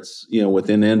 whether it's,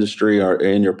 within industry or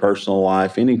in your personal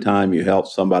life, anytime you help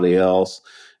somebody else,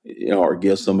 or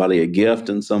give somebody a gift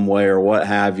in some way or what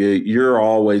have you, you're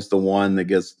always the one that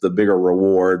gets the bigger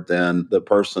reward than the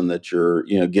person that you're,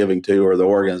 giving to, or the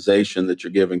organization that you're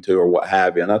giving to, or what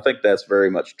have you. And I think that's very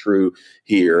much true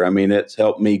here. I mean, it's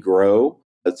helped me grow.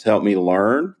 It's helped me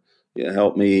learn. It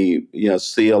helped me,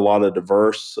 see a lot of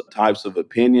diverse types of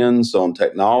opinions on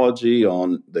technology,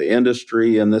 on the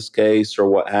industry in this case, or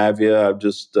what have you. I've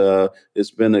just,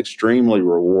 it's been extremely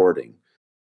rewarding.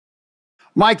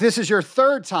 Mike, this is your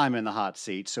third time in the hot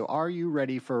seat, so are you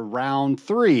ready for round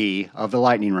 3 of the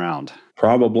lightning round?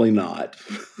 Probably not.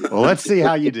 Well, let's see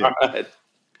how you All do. right.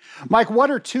 Mike, what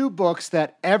are two books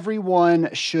that everyone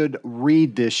should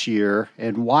read this year,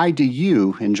 and why do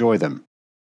you enjoy them?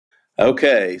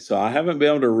 Okay, so I haven't been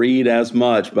able to read as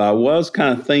much, but I was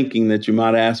kind of thinking that you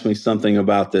might ask me something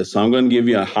about this. So I'm going to give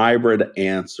you a hybrid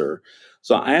answer.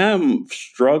 So I am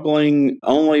struggling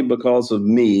only because of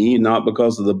me, not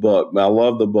because of the book. But I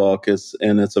love the book. It's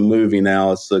a movie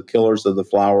now. It's The Killers of the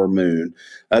Flower Moon.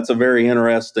 That's a very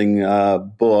interesting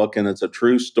book, and it's a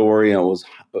true story. And it was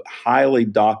highly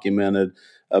documented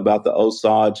about the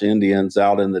Osage Indians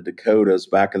out in the Dakotas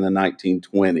back in the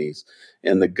 1920s,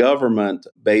 and the government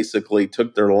basically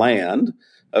took their land.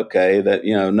 Okay, that,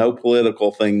 no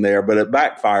political thing there, but it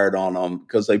backfired on them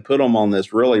because they put them on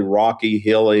this really rocky,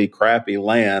 hilly, crappy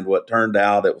land. What turned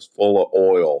out, it was full of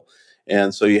oil.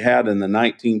 And so you had in the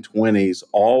 1920s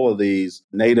all of these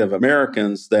Native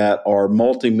Americans that are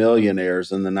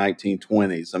multimillionaires in the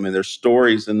 1920s. I mean, there's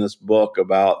stories in this book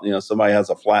about, somebody has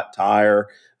a flat tire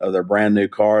of their brand new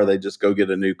car, they just go get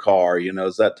a new car.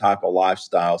 It's that type of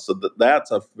lifestyle. So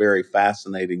that's a very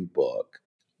fascinating book.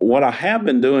 What I have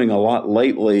been doing a lot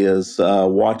lately is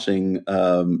watching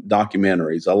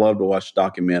documentaries. I love to watch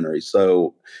documentaries.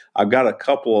 So I've got a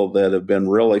couple that have been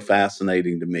really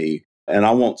fascinating to me. And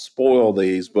I won't spoil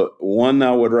these, but one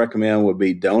I would recommend would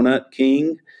be Donut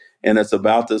King. And it's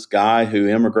about this guy who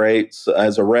immigrates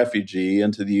as a refugee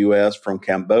into the U.S. from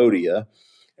Cambodia,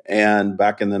 and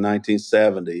back in the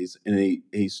 1970s, and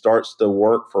he starts to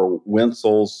work for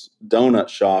Wenzel's Donut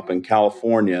Shop in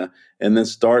California, and then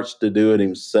starts to do it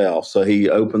himself. So he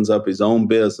opens up his own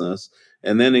business,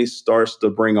 and then he starts to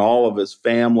bring all of his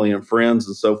family and friends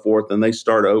and so forth, and they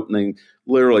start opening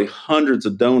literally hundreds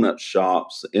of donut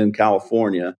shops in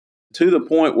California, to the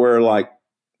point where, like,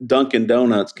 Dunkin'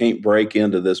 Donuts can't break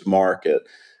into this market.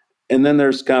 And then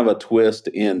there's kind of a twist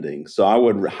ending. So I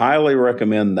would highly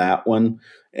recommend that one.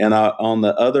 And on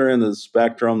the other end of the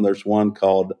spectrum, there's one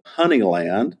called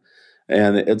Honeyland.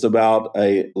 And it's about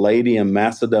a lady in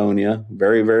Macedonia,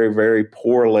 very, very, very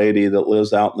poor lady that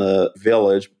lives out in the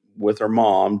village with her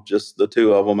mom, just the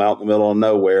two of them out in the middle of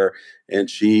nowhere. And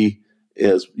she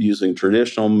is using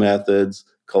traditional methods,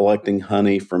 collecting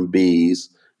honey from bees.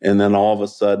 And then all of a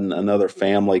sudden, another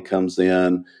family comes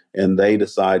in and they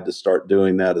decide to start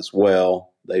doing that as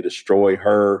well. They destroy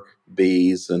her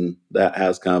bees, and that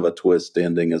has kind of a twist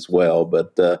ending as well.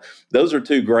 But those are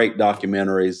two great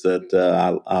documentaries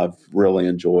that I've really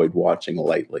enjoyed watching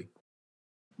lately.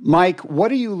 Mike,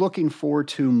 what are you looking forward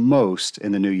to most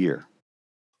in the new year?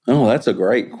 Oh, that's a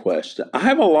great question. I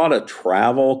have a lot of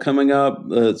travel coming up.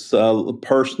 It's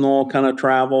personal kind of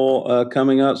travel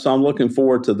coming up. So I'm looking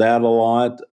forward to that a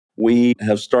lot. We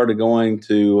have started going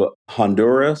to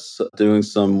Honduras, doing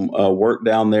some work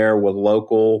down there with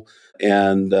local.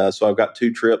 And so I've got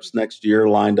 2 trips next year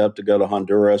lined up to go to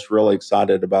Honduras. Really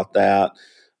excited about that.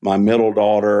 My middle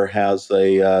daughter has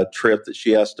a trip that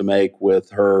she has to make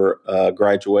with her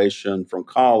graduation from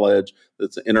college.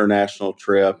 It's an international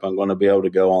trip. I'm going to be able to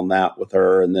go on that with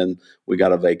her. And then we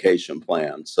got a vacation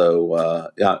plan. So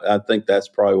yeah, I think that's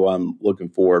probably what I'm looking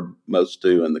forward most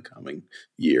to in the coming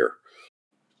year.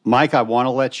 Mike, I want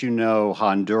to let you know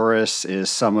Honduras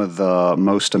is some of the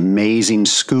most amazing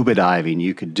scuba diving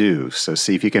you could do. So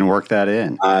see if you can work that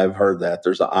in. I've heard that.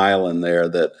 There's an island there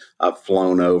that I've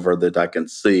flown over that I can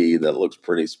see that looks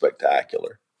pretty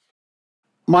spectacular.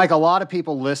 Mike, a lot of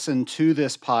people listen to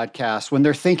this podcast when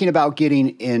they're thinking about getting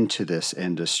into this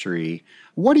industry.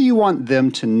 What do you want them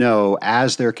to know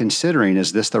as they're considering,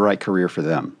 is this the right career for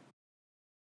them?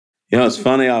 It's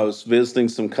funny. I was visiting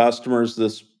some customers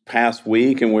this past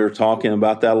week, and we were talking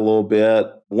about that a little bit.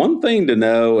 One thing to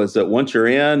know is that once you're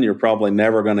in, you're probably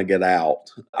never going to get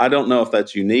out. I don't know if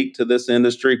that's unique to this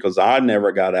industry because I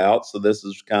never got out. So this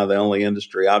is kind of the only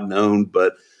industry I've known,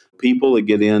 but people that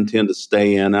get in tend to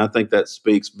stay in. I think that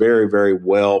speaks very, very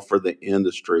well for the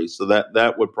industry. So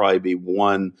that would probably be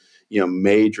one,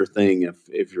 major thing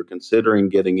if you're considering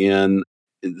getting in.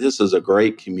 This is a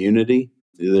great community.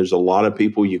 There's a lot of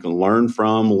people you can learn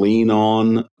from, lean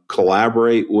on,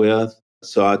 collaborate with.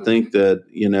 So I think that,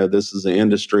 this is an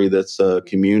industry that's a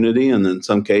community, and in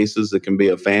some cases it can be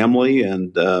a family.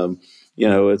 And,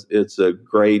 it's a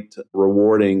great,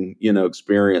 rewarding,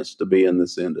 experience to be in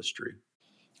this industry.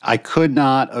 I could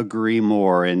not agree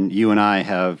more. And you and I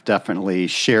have definitely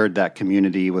shared that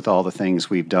community with all the things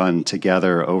we've done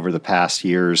together over the past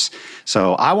years.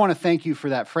 So I want to thank you for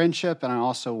that friendship. And I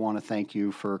also want to thank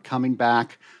you for coming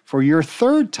back for your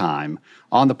third time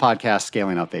on the podcast,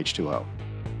 Scaling Up H2O.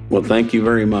 Well, thank you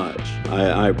very much.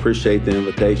 I appreciate the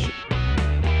invitation.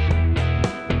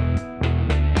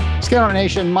 Scale Up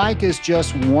Nation, Mike is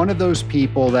just one of those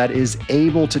people that is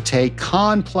able to take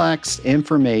complex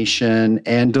information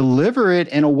and deliver it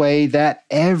in a way that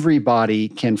everybody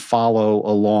can follow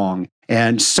along.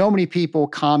 And so many people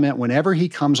comment whenever he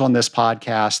comes on this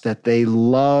podcast that they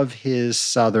love his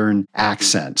Southern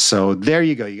accent. So there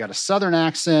you go. You got a Southern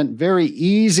accent, very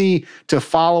easy to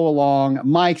follow along.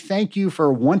 Mike, thank you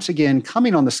for once again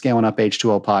coming on the Scaling Up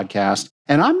H2O podcast.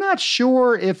 And I'm not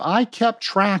sure if I kept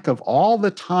track of all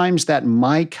the times that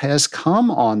Mike has come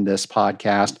on this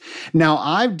podcast. Now,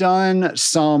 I've done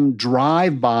some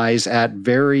drive-bys at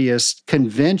various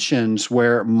conventions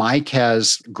where Mike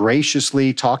has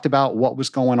graciously talked about what was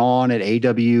going on at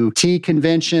AWT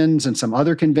conventions and some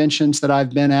other conventions that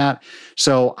I've been at.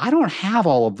 So I don't have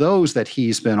all of those that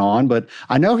he's been on, but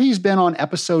I know he's been on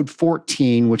episode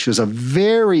 14, which was a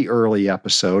very early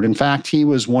episode. In fact, he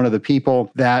was one of the people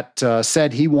that said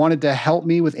he wanted to help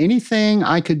me with anything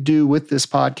I could do with this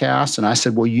podcast. And I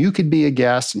said, well, you could be a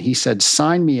guest. And he said,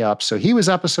 sign me up. So he was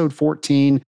episode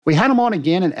 14. We had him on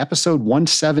again in episode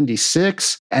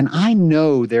 176. And I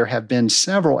know there have been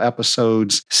several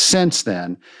episodes since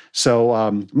then.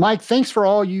 So, Mike, thanks for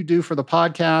all you do for the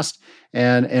podcast.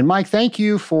 And Mike, thank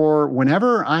you for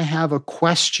whenever I have a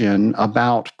question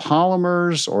about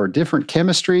polymers or different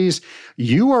chemistries,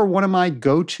 you are one of my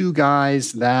go-to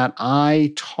guys that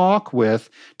I talk with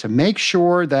to make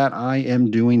sure that I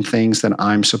am doing things that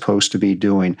I'm supposed to be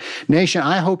doing. Nation,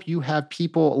 I hope you have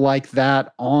people like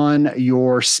that on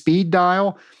your speed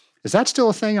dial. Is that still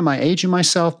a thing? Am I aging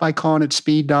myself by calling it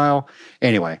speed dial?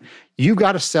 Anyway, you've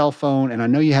got a cell phone, and I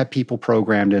know you have people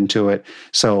programmed into it.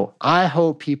 So I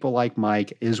hope people like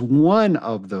Mike is one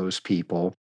of those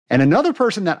people. And another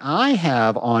person that I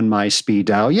have on my speed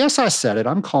dial, yes, I said it,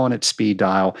 I'm calling it speed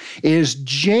dial, is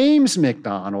James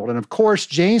McDonald. And of course,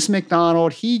 James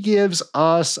McDonald, he gives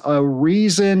us a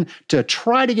reason to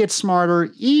try to get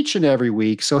smarter each and every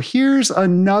week. So here's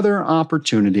another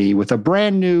opportunity with a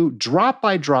brand new Drop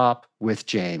by Drop with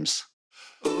James.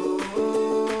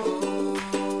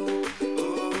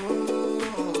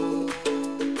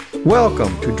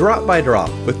 Welcome to Drop by Drop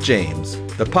with James,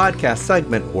 the podcast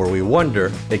segment where we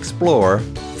wonder, explore,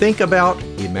 think about,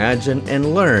 imagine,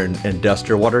 and learn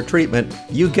industrial water treatment,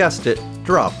 you guessed it,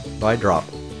 drop by drop,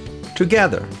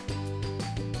 together.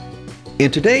 In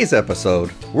today's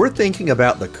episode, we're thinking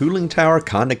about the cooling tower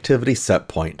conductivity set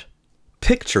point.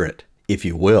 Picture it, if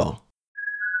you will.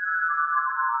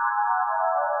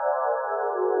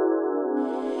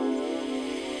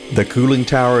 The cooling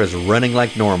tower is running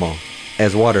like normal.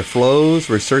 As water flows,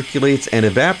 recirculates, and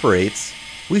evaporates,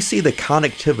 we see the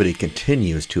conductivity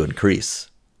continues to increase.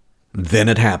 Then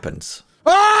it happens.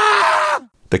 Ah!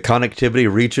 The conductivity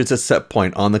reaches a set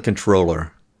point on the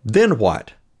controller. Then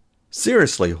what?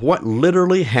 Seriously, what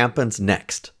literally happens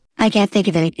next? I can't think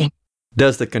of anything.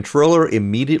 Does the controller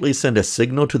immediately send a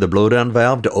signal to the blowdown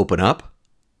valve to open up?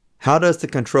 How does the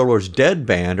controller's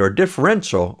deadband or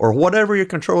differential, or whatever your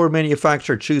controller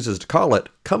manufacturer chooses to call it,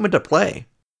 come into play?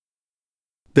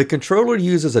 The controller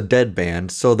uses a deadband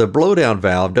so the blowdown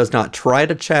valve does not try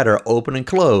to chatter open and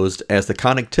closed as the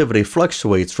conductivity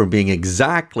fluctuates from being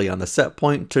exactly on the set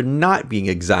point to not being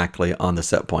exactly on the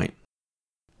set point.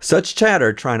 Such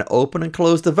chatter trying to open and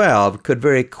close the valve could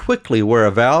very quickly wear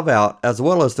a valve out as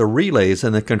well as the relays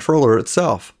in the controller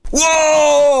itself.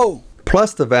 Whoa!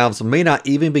 Plus the valves may not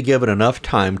even be given enough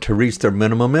time to reach their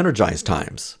minimum energized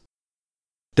times.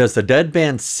 Does the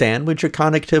deadband sandwich your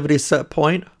conductivity set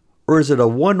point? Or is it a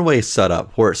one-way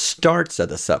setup where it starts at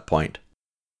the set point?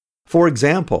 For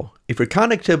example, if your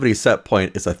conductivity set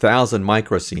point is 1,000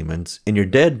 microsiemens and your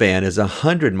deadband is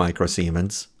 100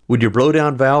 microsiemens, would your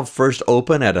blowdown valve first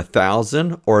open at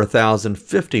 1,000 or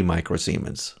 1,050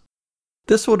 microsiemens?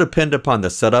 This will depend upon the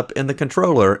setup in the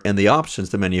controller and the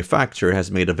options the manufacturer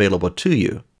has made available to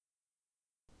you.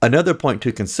 Another point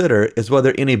to consider is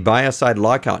whether any biocide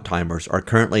lockout timers are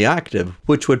currently active,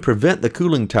 which would prevent the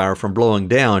cooling tower from blowing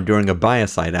down during a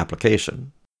biocide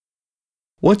application.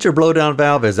 Once your blowdown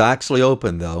valve is actually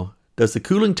open, though, does the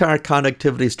cooling tower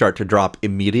conductivity start to drop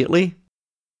immediately?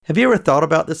 Have you ever thought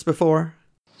about this before?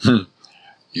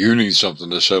 You need something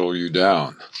to settle you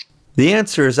down. The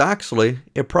answer is actually,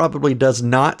 it probably does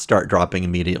not start dropping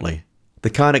immediately. The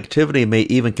conductivity may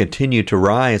even continue to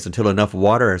rise until enough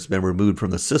water has been removed from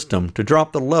the system to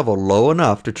drop the level low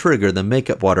enough to trigger the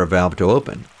makeup water valve to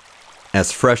open.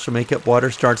 As fresh makeup water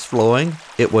starts flowing,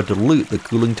 it will dilute the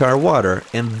cooling tower water,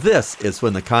 and this is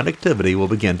when the conductivity will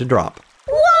begin to drop.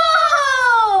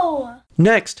 Whoa!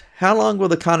 Next, how long will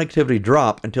the conductivity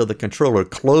drop until the controller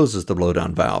closes the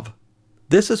blowdown valve?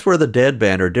 This is where the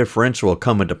deadband or differential will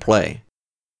come into play.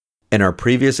 In our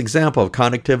previous example of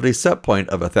conductivity set point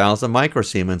of 1,000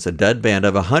 microsiemens, a dead band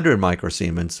of 100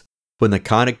 microsiemens, when the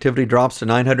conductivity drops to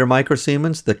 900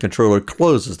 microsiemens, the controller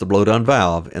closes the blowdown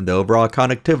valve and the overall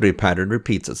conductivity pattern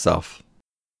repeats itself.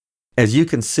 As you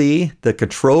can see, the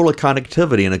control of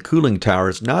conductivity in a cooling tower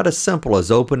is not as simple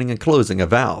as opening and closing a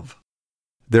valve.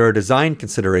 There are design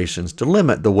considerations to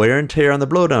limit the wear and tear on the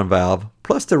blowdown valve,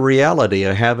 plus the reality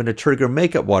of having to trigger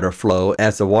makeup water flow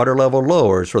as the water level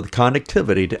lowers for the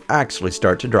conductivity to actually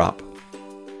start to drop.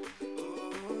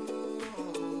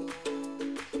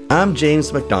 I'm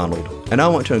James McDonald, and I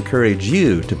want to encourage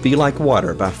you to be like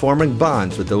water by forming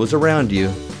bonds with those around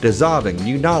you, dissolving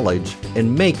new knowledge,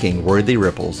 and making worthy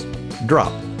ripples,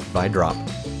 drop by drop.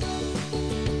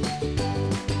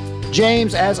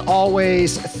 James, as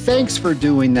always, thanks for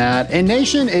doing that. And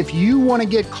Nation, if you want to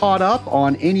get caught up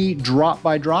on any drop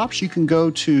by drops, you can go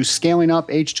to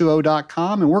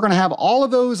scalinguph2o.com, and we're going to have all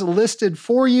of those listed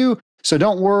for you. So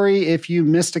don't worry if you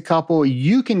missed a couple,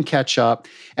 you can catch up.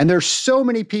 And there's so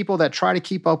many people that try to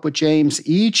keep up with James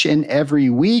each and every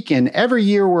week. And every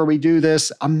year where we do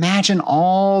this, imagine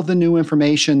all the new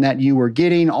information that you were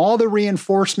getting, all the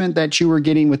reinforcement that you were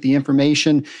getting with the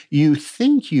information you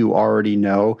think you already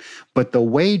know. But the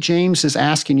way James is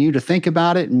asking you to think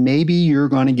about it, maybe you're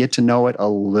going to get to know it a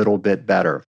little bit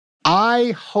better.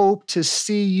 I hope to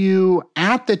see you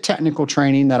at the technical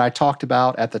training that I talked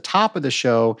about at the top of the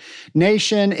show.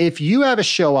 Nation, if you have a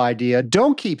show idea,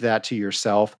 don't keep that to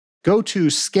yourself. Go to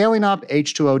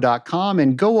scalinguph2o.com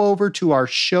and go over to our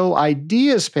show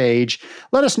ideas page.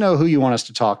 Let us know who you want us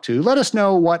to talk to. Let us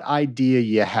know what idea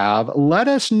you have. Let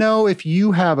us know if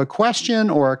you have a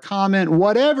question or a comment,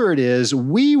 whatever it is,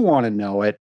 we want to know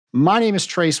it. My name is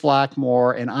Trace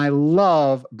Blackmore, and I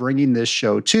love bringing this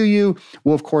show to you.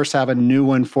 We'll, of course, have a new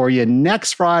one for you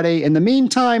next Friday. In the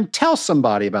meantime, tell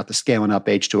somebody about the Scaling Up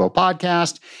H2O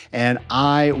podcast, and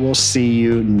I will see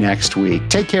you next week.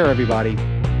 Take care, everybody.